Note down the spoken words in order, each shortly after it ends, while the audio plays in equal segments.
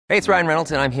Hey, it's Ryan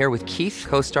Reynolds, and I'm here with Keith,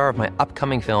 co-star of my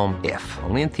upcoming film, If,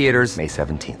 only in theaters May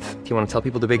 17th. Do you want to tell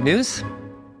people the big news?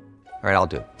 All right, I'll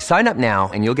do it. Sign up now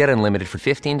and you'll get unlimited for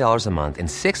 $15 a month and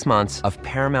 6 months of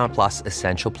Paramount Plus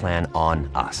Essential Plan on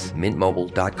us.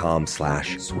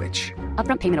 MintMobile.com/switch.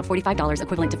 Upfront payment of $45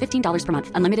 equivalent to $15 per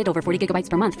month. Unlimited over 40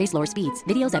 gigabytes per month. Face lower speeds.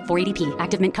 Videos at 480p.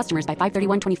 Active Mint customers by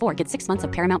 531.24 get 6 months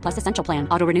of Paramount Plus Essential Plan.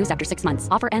 Auto renews after 6 months.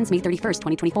 Offer ends May 31st,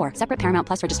 2024. Separate Paramount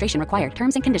Plus registration required.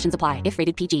 Terms and conditions apply if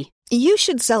rated PG. You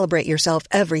should celebrate yourself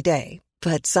every day.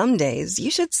 But some days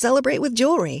you should celebrate with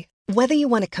jewelry. Whether you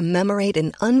want to commemorate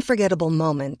an unforgettable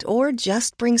moment or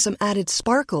just bring some added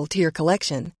sparkle to your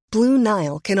collection, Blue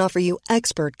Nile can offer you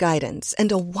expert guidance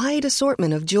and a wide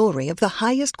assortment of jewelry of the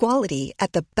highest quality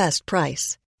at the best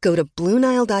price. Go to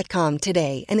BlueNile.com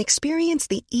today and experience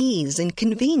the ease and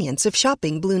convenience of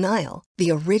shopping Blue Nile,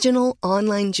 the original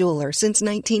online jeweler since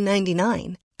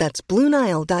 1999. That's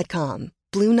BlueNile.com.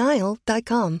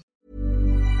 BlueNile.com.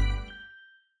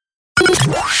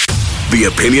 The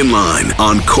Opinion Line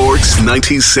on Cork's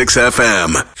 96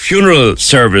 FM. Funeral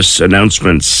service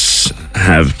announcements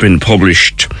have been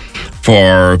published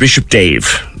for Bishop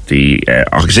Dave, the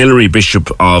auxiliary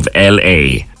bishop of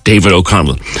LA, David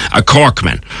O'Connell, a Cork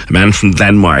man, a man from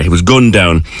Glanmire. He was gunned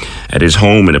down at his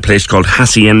home in a place called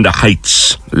Hacienda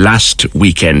Heights last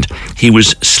weekend. He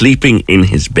was sleeping in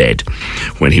his bed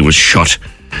when he was shot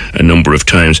a number of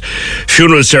times.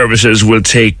 Funeral services will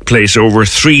take place over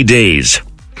 3 days.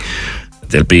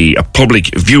 There'll be a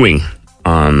public viewing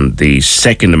on the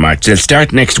 2nd of March. They'll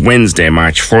start next Wednesday,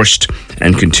 March 1st,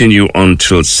 and continue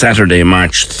until Saturday,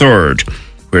 March 3rd,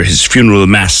 where his funeral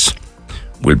mass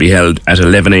will be held at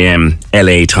 11 a.m.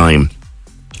 LA time,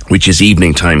 which is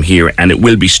evening time here, and it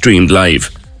will be streamed live.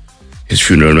 His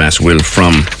funeral mass will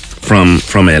from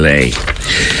LA.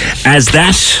 As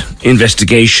that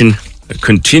investigation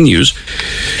continues,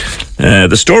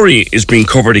 the story is being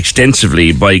covered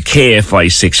extensively by KFI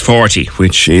 640,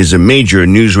 which is a major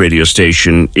news radio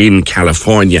station in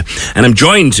California. And I'm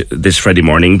joined this Friday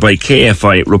morning by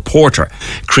KFI reporter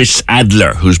Chris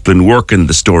Adler, who's been working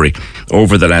the story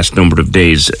over the last number of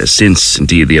days since,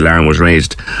 indeed, the alarm was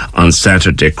raised on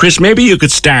Saturday. Chris, maybe you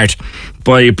could start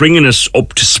by bringing us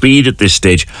up to speed at this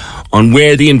stage on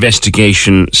where the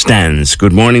investigation stands.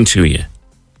 Good morning to you.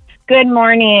 Good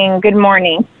morning. Good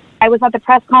morning. I was at the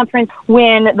press conference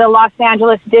when the Los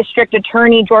Angeles District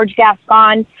Attorney, George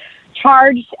Gascon,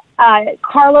 charged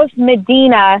Carlos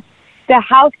Medina, the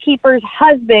housekeeper's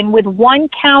husband, with 1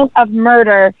 count of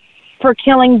murder for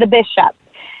killing the bishop.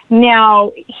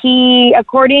 Now,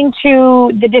 according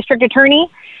to the district attorney,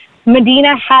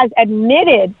 Medina has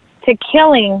admitted to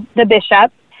killing the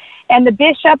bishop, and the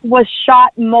bishop was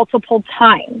shot multiple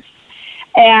times.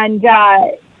 And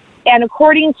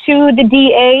according to the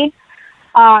DA,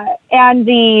 and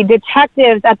the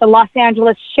detectives at the Los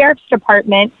Angeles Sheriff's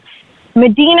Department,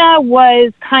 Medina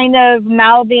was kind of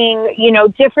mouthing,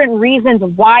 different reasons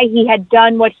why he had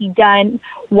done what he done,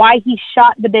 why he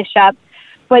shot the bishop.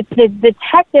 But the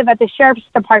detective at the Sheriff's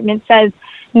Department says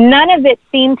none of it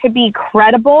seemed to be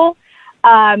credible,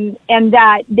 and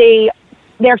that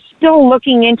they're still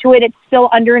looking into it. It's still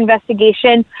under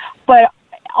investigation, but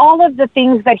all of the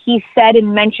things that he said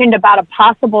and mentioned about a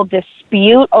possible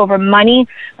dispute over money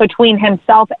between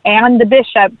himself and the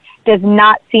bishop does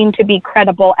not seem to be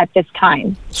credible at this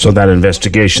time. So that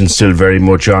investigation's still very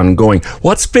much ongoing.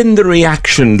 What's been the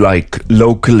reaction like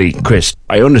locally, Chris?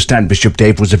 I understand Bishop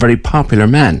Dave was a very popular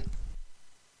man.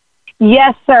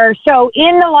 Yes, sir. So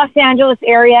in the Los Angeles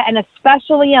area, and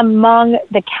especially among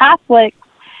the Catholics,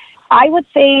 I would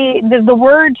say the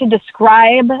word to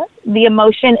describe the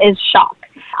emotion is shock.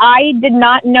 I did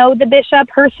not know the bishop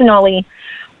personally,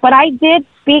 but I did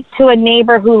speak to a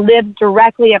neighbor who lived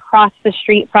directly across the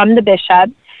street from the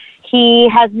bishop. He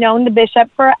has known the bishop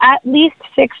for at least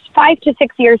 5 to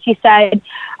 6 years, he said,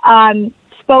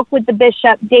 spoke with the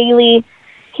bishop daily.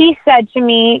 He said to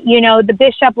me, the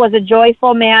bishop was a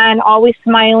joyful man, always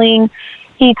smiling.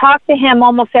 He talked to him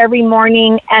almost every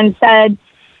morning and said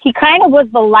he kind of was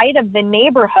the light of the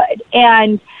neighborhood.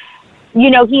 And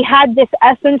he had this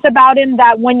essence about him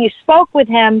that when you spoke with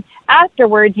him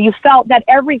afterwards, you felt that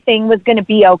everything was going to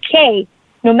be okay,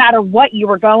 no matter what you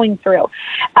were going through.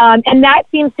 And that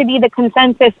seems to be the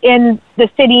consensus in the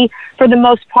city for the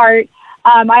most part.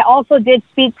 I also did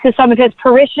speak to some of his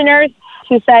parishioners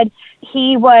who said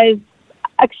he was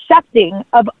accepting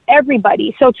of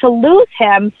everybody. So to lose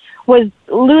him was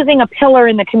losing a pillar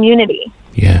in the community.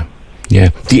 Yeah.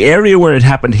 The area where it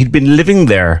happened, he'd been living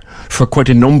there for quite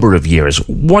a number of years.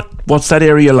 What's that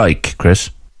area like,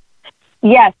 Chris?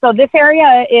 Yes, so this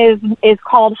area is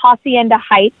called Hacienda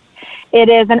Heights. It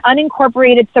is an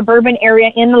unincorporated suburban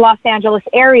area in the Los Angeles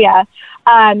area.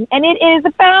 And it is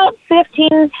about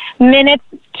 15 minutes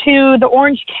to the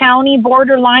Orange County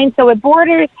borderline. So it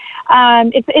borders,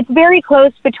 it's very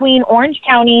close between Orange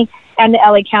County and the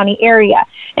LA County area.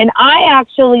 And I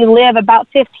actually live about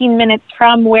 15 minutes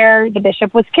from where the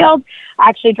bishop was killed. I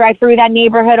actually drive through that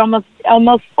neighborhood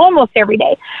almost every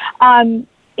day.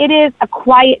 It is a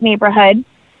quiet neighborhood.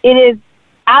 It is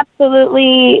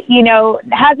absolutely,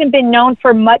 hasn't been known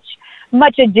for much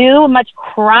ado, much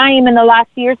crime in the last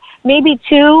years. Maybe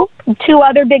two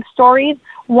other big stories.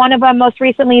 One of them most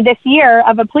recently this year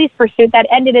of a police pursuit that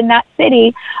ended in that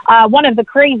city. One of the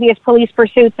craziest police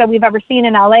pursuits that we've ever seen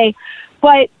in LA.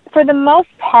 But for the most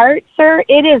part, sir,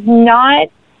 it is not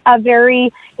a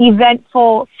very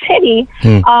eventful city.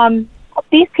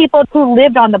 These people who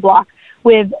lived on the block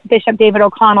with Bishop David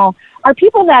O'Connell are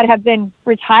people that have been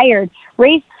retired,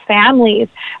 raised families.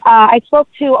 I spoke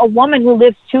to a woman who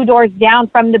lives 2 doors down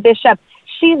from the bishop.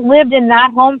 She's lived in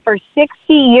that home for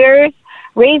 60 years,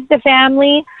 raised a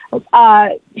family.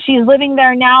 She's living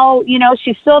there now,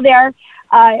 she's still there.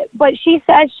 But she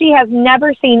says she has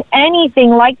never seen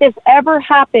anything like this ever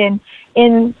happen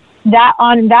on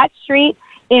that street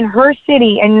in her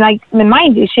city. And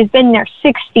mind you, she's been there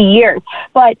 60 years.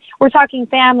 But we're talking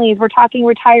families, we're talking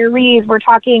retirees, we're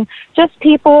talking just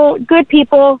people, good,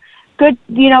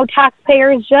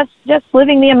 taxpayers, just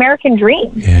living the American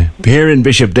dream. Yeah. Here in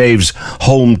Bishop Dave's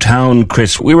hometown,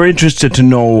 Chris, we were interested to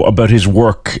know about his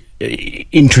work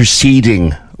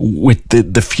interceding with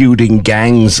the feuding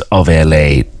gangs of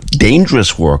LA.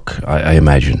 Dangerous work, I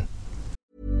imagine.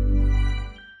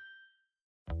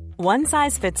 One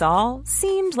size fits all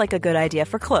seemed like a good idea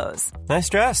for clothes. Nice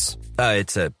dress.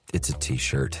 It's a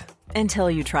t-shirt. Until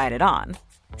you tried it on.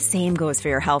 Same goes for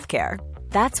your healthcare.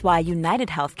 That's why United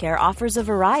Healthcare offers a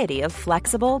variety of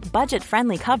flexible,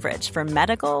 budget-friendly coverage for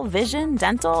medical, vision,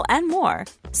 dental, and more.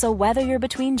 So whether you're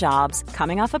between jobs,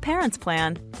 coming off a parent's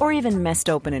plan, or even missed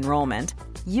open enrollment,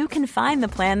 you can find the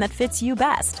plan that fits you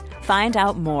best. Find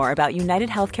out more about United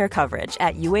Healthcare coverage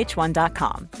at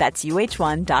uh1.com. That's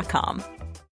uh1.com.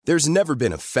 There's never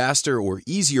been a faster or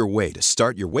easier way to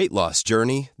start your weight loss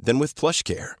journey than with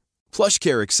PlushCare.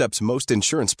 PlushCare accepts most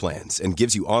insurance plans and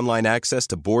gives you online access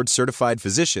to board-certified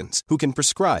physicians who can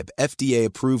prescribe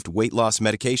FDA-approved weight loss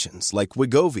medications like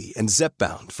Wegovy and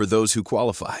Zepbound for those who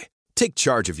qualify. Take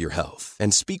charge of your health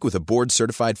and speak with a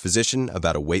board-certified physician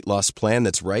about a weight loss plan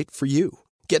that's right for you.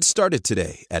 Get started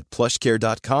today at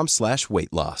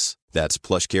plushcare.com/weight loss. That's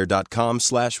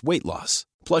plushcare.com/weight loss.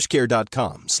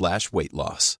 plushcare.com/weight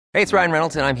loss. Hey, it's Ryan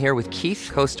Reynolds, and I'm here with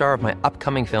Keith, co-star of my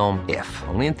upcoming film, If,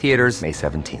 only in theaters May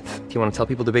 17th. Do you want to tell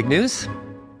people the big news?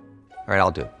 All right,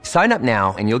 I'll do it. Sign up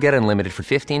now and you'll get unlimited for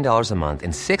 $15 a month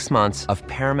and 6 months of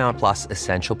Paramount Plus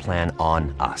Essential Plan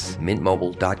on us.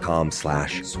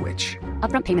 MintMobile.com/switch.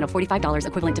 Upfront payment of $45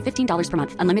 equivalent to $15 per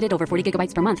month. Unlimited over 40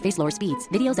 gigabytes per month. Face lower speeds.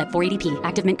 Videos at 480p.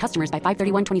 Active Mint customers by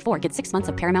 531.24 get 6 months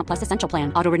of Paramount Plus Essential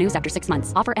Plan. Auto renews after 6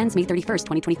 months. Offer ends May 31st,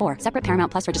 2024. Separate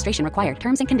Paramount Plus registration required.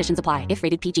 Terms and conditions apply if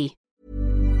rated PG.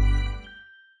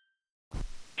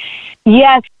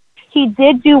 Yes, he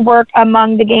did do work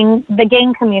among the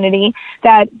gang community.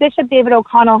 That Bishop David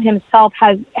O'Connell himself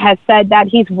has said that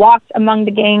he's walked among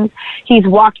the gangs. He's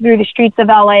walked through the streets of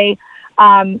LA.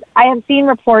 I have seen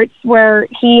reports where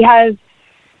he has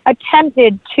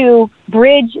attempted to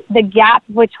bridge the gap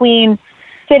between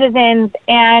citizens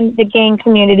and the gang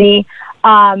community.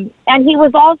 And he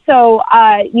was also,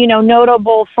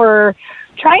 notable for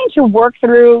trying to work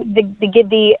through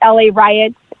the LA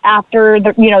riots after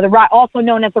also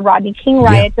known as the Rodney King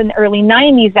riots in the early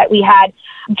 90s that we had,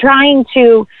 trying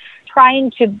to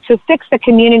fix the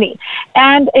community.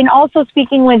 And in also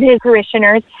speaking with his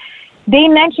parishioners, they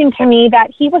mentioned to me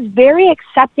that he was very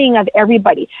accepting of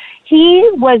everybody. He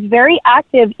was very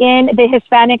active in the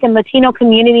Hispanic and Latino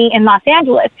community in Los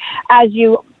Angeles. As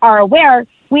you are aware,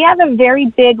 we have a very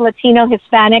big Latino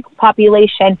Hispanic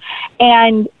population.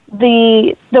 And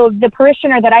the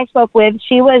parishioner that I spoke with,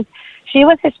 she was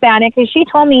Hispanic, and she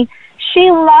told me she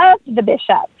loved the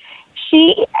bishop.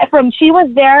 She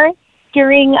was there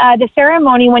during the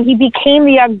ceremony when he became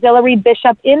the auxiliary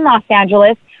bishop in Los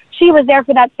Angeles. She was there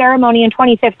for that ceremony in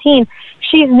 2015.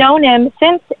 She's known him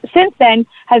since then,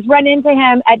 has run into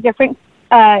him at different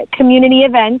community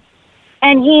events,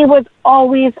 and he was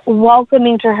always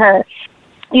welcoming to her.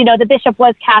 The bishop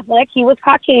was Catholic, he was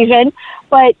Caucasian,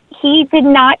 but he did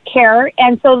not care.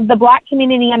 And so the Black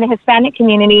community and the Hispanic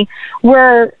community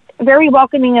were very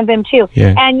welcoming of him too.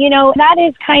 Yeah. And, that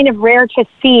is kind of rare to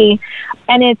see,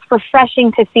 and it's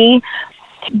refreshing to see.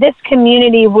 This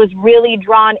community was really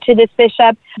drawn to this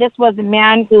bishop. This was a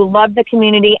man who loved the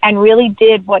community and really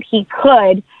did what he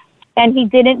could, and he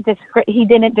didn't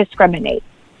discriminate.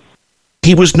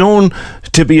 He was known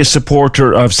to be a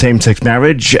supporter of same-sex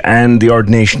marriage and the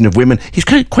ordination of women. He's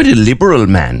quite a liberal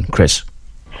man, Chris.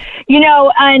 You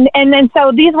know, and then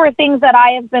so these were things that I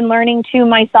have been learning to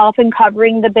myself in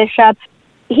covering the bishop.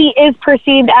 He is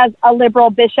perceived as a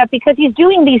liberal bishop because he's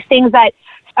doing these things that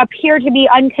appear to be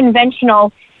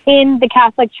unconventional in the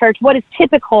Catholic Church, what's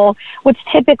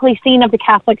typically seen of the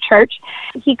Catholic Church.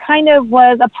 He kind of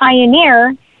was a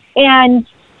pioneer, and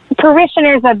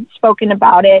parishioners have spoken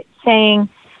about it, saying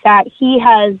that he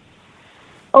has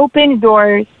opened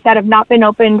doors that have not been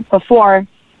opened before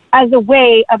as a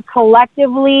way of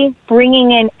collectively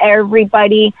bringing in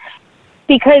everybody,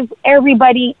 because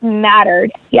everybody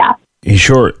mattered. Yeah. He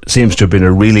sure seems to have been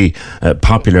a really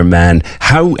popular man.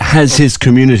 How has his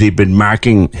community been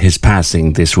marking his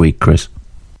passing this week, Chris?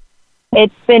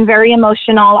 It's been very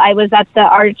emotional. I was at the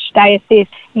Archdiocese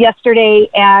yesterday,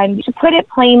 and to put it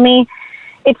plainly,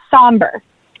 it's somber.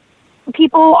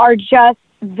 People are just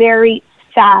very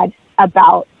sad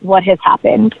about what has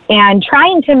happened and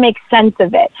trying to make sense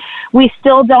of it. We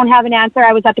still don't have an answer.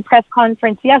 I was at the press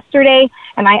conference yesterday,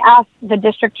 and I asked the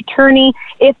district attorney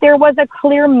if there was a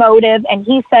clear motive, and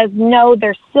he says no,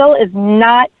 there still is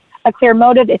not a clear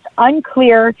motive. It's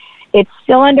unclear. It's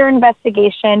still under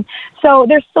investigation. So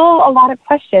there's still a lot of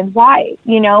questions. Why?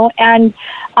 And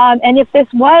if this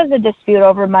was a dispute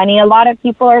over money, a lot of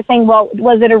people are saying, well,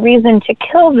 was it a reason to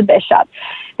kill the bishop?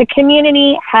 The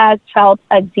community has felt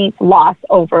a deep loss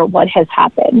over what has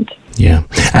happened. Yeah,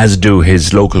 as do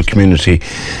his local community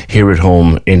here at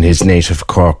home in his native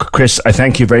Cork. Chris, I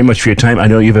thank you very much for your time. I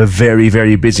know you have a very,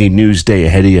 very busy news day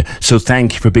ahead of you, so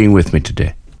thank you for being with me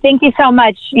today. Thank you so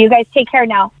much. You guys take care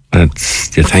now.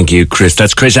 Thank you, Chris.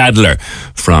 That's Chris Adler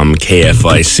from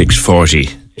KFI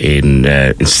 640 in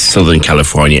Southern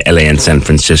California. LA and San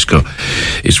Francisco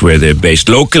is where they're based.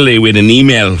 Locally, with an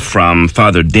email from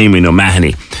Father Damien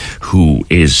O'Mahony, who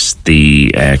is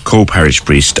the co-parish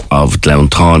priest of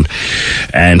Glounthaune.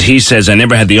 And he says, I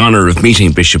never had the honour of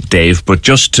meeting Bishop Dave, but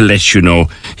just to let you know,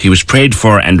 he was prayed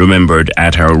for and remembered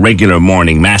at our regular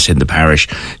morning mass in the parish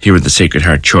here at the Sacred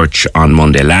Heart Church on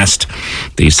Monday last.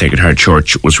 The Sacred Heart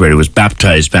Church was where he was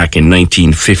baptised back in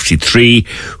 1953,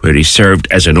 where he served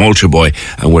as an altar boy,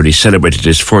 and where he celebrated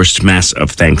his first Mass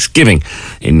of Thanksgiving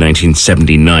in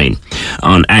 1979.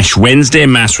 On Ash Wednesday,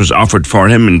 Mass was offered for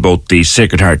him in both the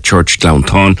Sacred Heart Church,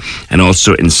 Glounthaune, and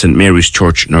also in St Mary's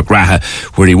Church, Knockgraha,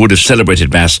 where he would have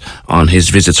celebrated Mass on his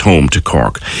visits home to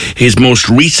Cork. His most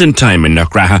recent time in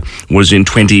Knockgraha was in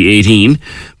 2018,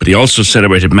 but he also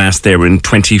celebrated Mass there in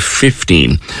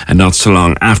 2015, and not so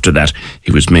long after that,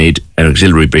 he was made an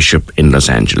auxiliary bishop in Los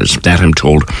Angeles. That, I'm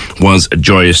told, was a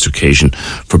joyous occasion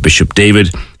for Bishop David,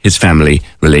 his family,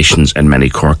 relations, and many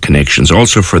Cork connections.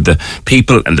 Also for the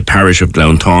people and the parish of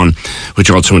Glounthaune, which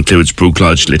also includes Brook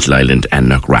Lodge, Little Island, and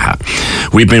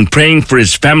Knockgraha. We've been praying for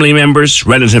his family members,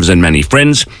 relatives, and many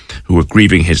friends who were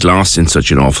grieving his loss in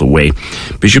such an awful way.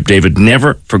 Bishop David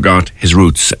never forgot his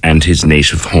roots and his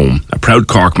native home. A proud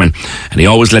Corkman, and he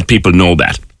always let people know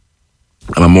that.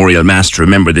 A memorial mass to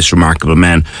remember this remarkable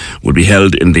man will be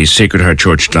held in the Sacred Heart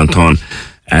Church, Glounthaune,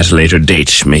 at a later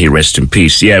date. May he rest in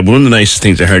peace. Yeah, one of the nicest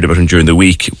things I heard about him during the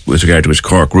week with regard to his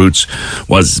Cork roots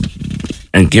was,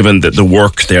 and given the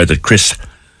work there that Chris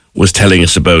was telling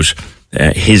us about,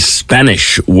 his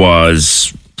Spanish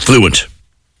was fluent.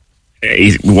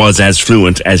 It was as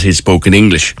fluent as his spoken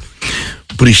English,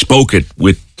 but he spoke it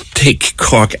with thick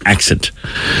Cork accent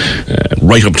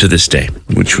right up to this day,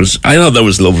 which was, I thought that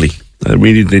was lovely. I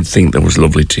really did think that was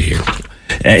lovely to hear.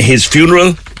 His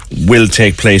funeral will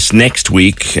take place next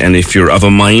week, and if you're of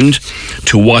a mind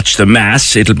to watch the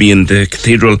Mass, it'll be in the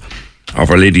Cathedral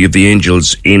of Our Lady of the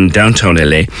Angels in downtown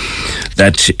LA.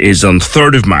 That is on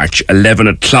 3rd of March, 11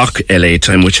 o'clock LA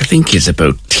time, which I think is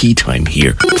about tea time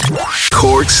here.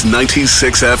 Cork's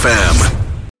 96 FM.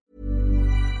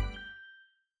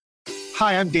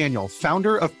 Hi, I'm Daniel,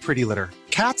 founder of Pretty Litter.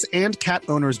 Cats and cat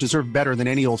owners deserve better than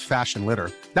any old-fashioned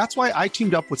litter. That's why I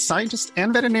teamed up with scientists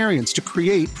and veterinarians to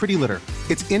create Pretty Litter.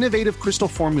 Its innovative crystal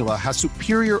formula has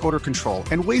superior odor control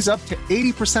and weighs up to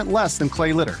 80% less than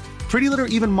clay litter. Pretty Litter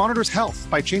even monitors health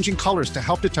by changing colors to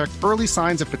help detect early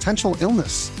signs of potential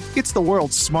illness. It's the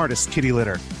world's smartest kitty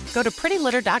litter. Go to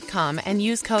prettylitter.com and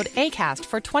use code ACAST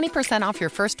for 20% off your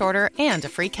first order and a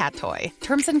free cat toy.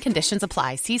 Terms and conditions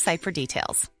apply. See site for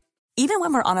details. Even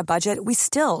when we're on a budget, we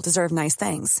still deserve nice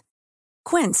things.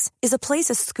 Quince is a place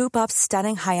to scoop up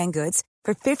stunning high-end goods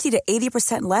for 50 to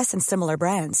 80% less than similar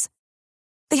brands.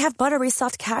 They have buttery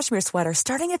soft cashmere sweaters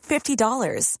starting at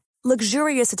 $50,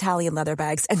 luxurious Italian leather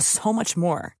bags, and so much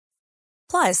more.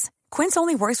 Plus, Quince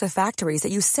only works with factories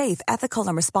that use safe, ethical,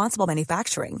 and responsible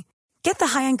manufacturing. Get the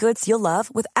high-end goods you'll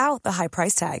love without the high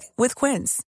price tag with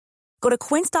Quince. Go to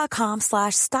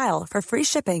quince.com/style for free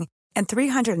shipping and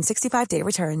 365-day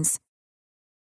returns.